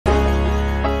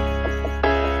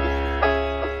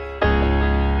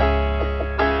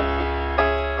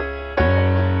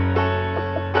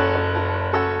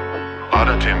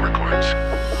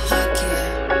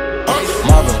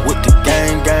Marvin with the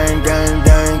gang.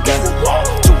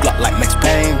 2 Glock like Max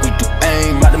Payne, we do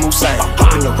aim out the Moussain.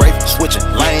 Up in the Wraith, switching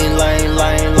lane.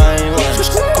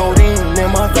 Codeine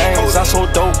in my veins, I so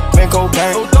dope, man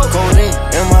cocaine. Codeine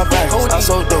in my veins, I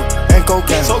so dope, and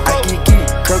cocaine. I geek,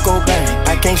 Kurt Cobain,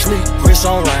 I can't sleep, wrist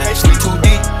on rain. Sleep too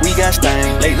deep, we got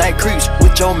stain. Late night creeps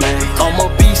with your man. I'm a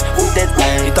beast with that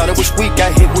thing. You thought it was sweet,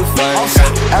 got hit with flames.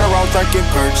 Adderall drinking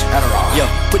perks, yeah,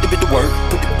 put the bit to work,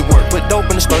 put dope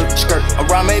in the skirt.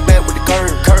 Around Maybach with the curve,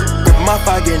 gripping my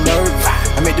fire, get nervous.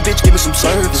 I made the bitch give me some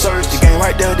service. The game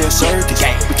right there, they're circus.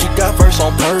 We keep that verse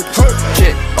on purpose.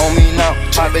 Shit on me now,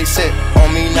 5A set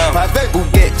on me now.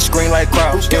 Bouquet, screen like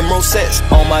crowds. Emerald sets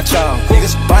on my child.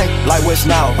 Niggas bite like West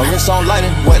now. My wrist on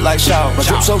lightning, wet like shower. My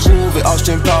drip so groovy,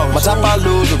 Austin Powers. My top I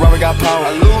lose, the rubber got power.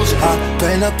 I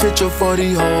paint a picture for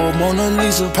the whole Mona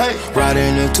Lisa.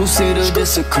 Riding in 2-seater,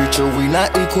 this a creature, we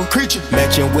not equal.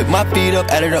 Matching with my feet up,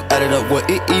 add it up, what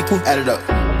it equal. Add it up.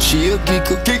 She a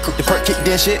geeker. The perk kick,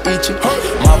 then shit eat you.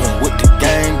 Marvin with the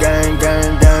gang. 2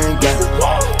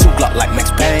 Glock like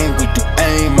Max Payne, we do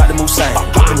aim out the Moussain.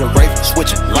 Up in the Wraith,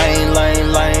 switching lane.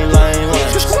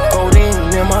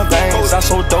 Codeine in my veins, I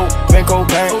so dope, man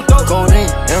cocaine. Codeine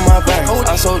in my veins,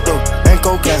 I so dope, man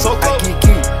cocaine. I geek,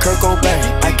 Kurt Cobain,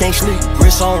 I can't sleep,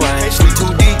 wrist on rain. Sleep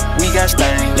too deep, we got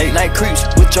stain. Late night creeps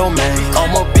with your man.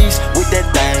 I'm a beast with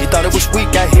that thing. You thought it was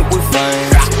sweet, got hit with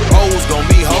fame. Hoes gon'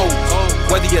 be hoes,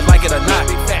 whether you like it or not.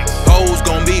 Hoes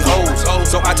gon' be hoes,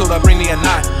 so I told her bring me a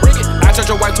knot. I turned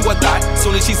your wife to a thought,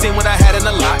 soon as she seen what I had in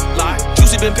the lot.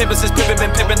 Juicy been pimpin' since Pippin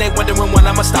been pimpin', they wondering when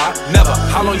I'ma stop. Never,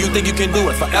 how long you think you can do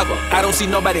it? Forever, I don't see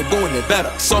nobody doing it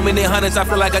better. So many hundreds, I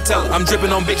feel like I tell her. I'm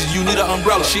drippin' on bitches, you need an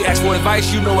umbrella. She asks for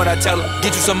advice, you know what I tell her.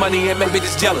 Get you some money and make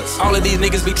bitches jealous. All of these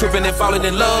niggas be trippin' and fallin'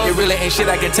 in love. It really ain't shit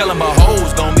I can tell them, but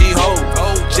hoes gon' be hoes,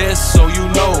 just so you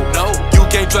know. You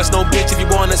can't trust no bitch if you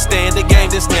wanna stay in the game,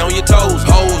 then stay on your toes.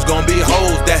 Hoes gon' be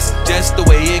hoes, that's just the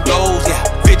way it goes. Yeah,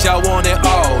 bitch, I want it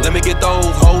all. Let me get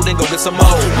those hoes and go get some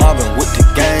more. Marvin with the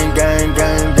gang. 2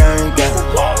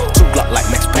 Glock like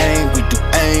Max Payne, we do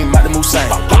aim out the Moussain.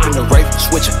 Up in the Wraith,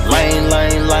 switching lane.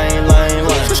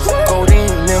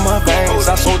 Codeine in my veins,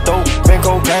 I so dope, man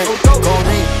cocaine.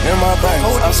 Codeine in my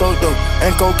veins, I so dope,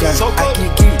 and cocaine. I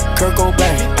geek, Kurt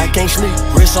Cobain, I can't sleep,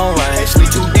 wrist on rain.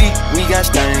 Sleep too deep, we got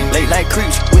stain. Late night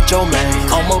creeps with your man.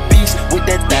 I'm a beast with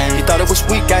that thing. You thought it was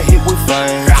sweet, got hit with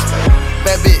fame.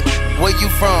 Bad bitch, where you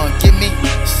from? Give me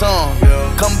some.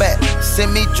 Come back,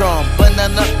 send me drum.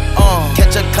 Banana on.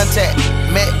 Catch a contact.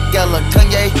 Met Gala,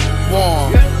 Kanye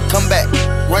warm. Come back,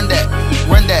 run that.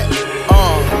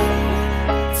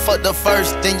 Fuck the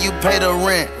first, then you pay the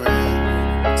rent.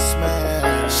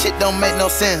 Shit don't make no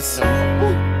sense.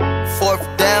 4th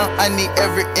down, I need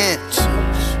every inch.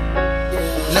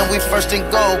 Now we first and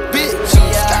go, bitch. She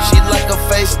like a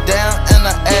face down and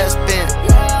her ass bent.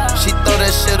 She throw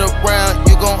that shit around,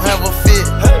 you gon' have a fit.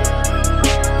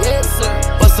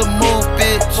 Bust a move,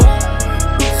 bitch.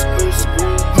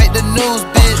 Make the news,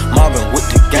 bitch. Marvin with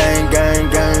the gang. 2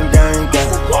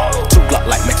 Glock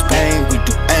like Max Payne, we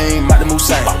do aim out the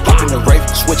Moussain. Up in the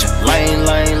Wraith, switching lane.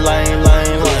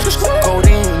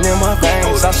 Codeine in my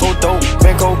veins, I so dope,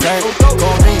 man cocaine.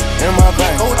 Codeine in my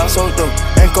veins, I so dope,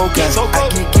 and cocaine. I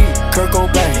geek, Kurt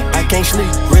Cobain, I can't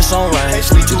sleep, wrist on rain.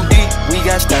 Sleep too deep, we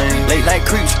got stain. Late night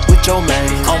creeps with your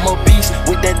man. I'm a beast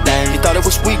with that thing. You thought it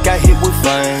was sweet, got hit with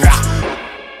fame.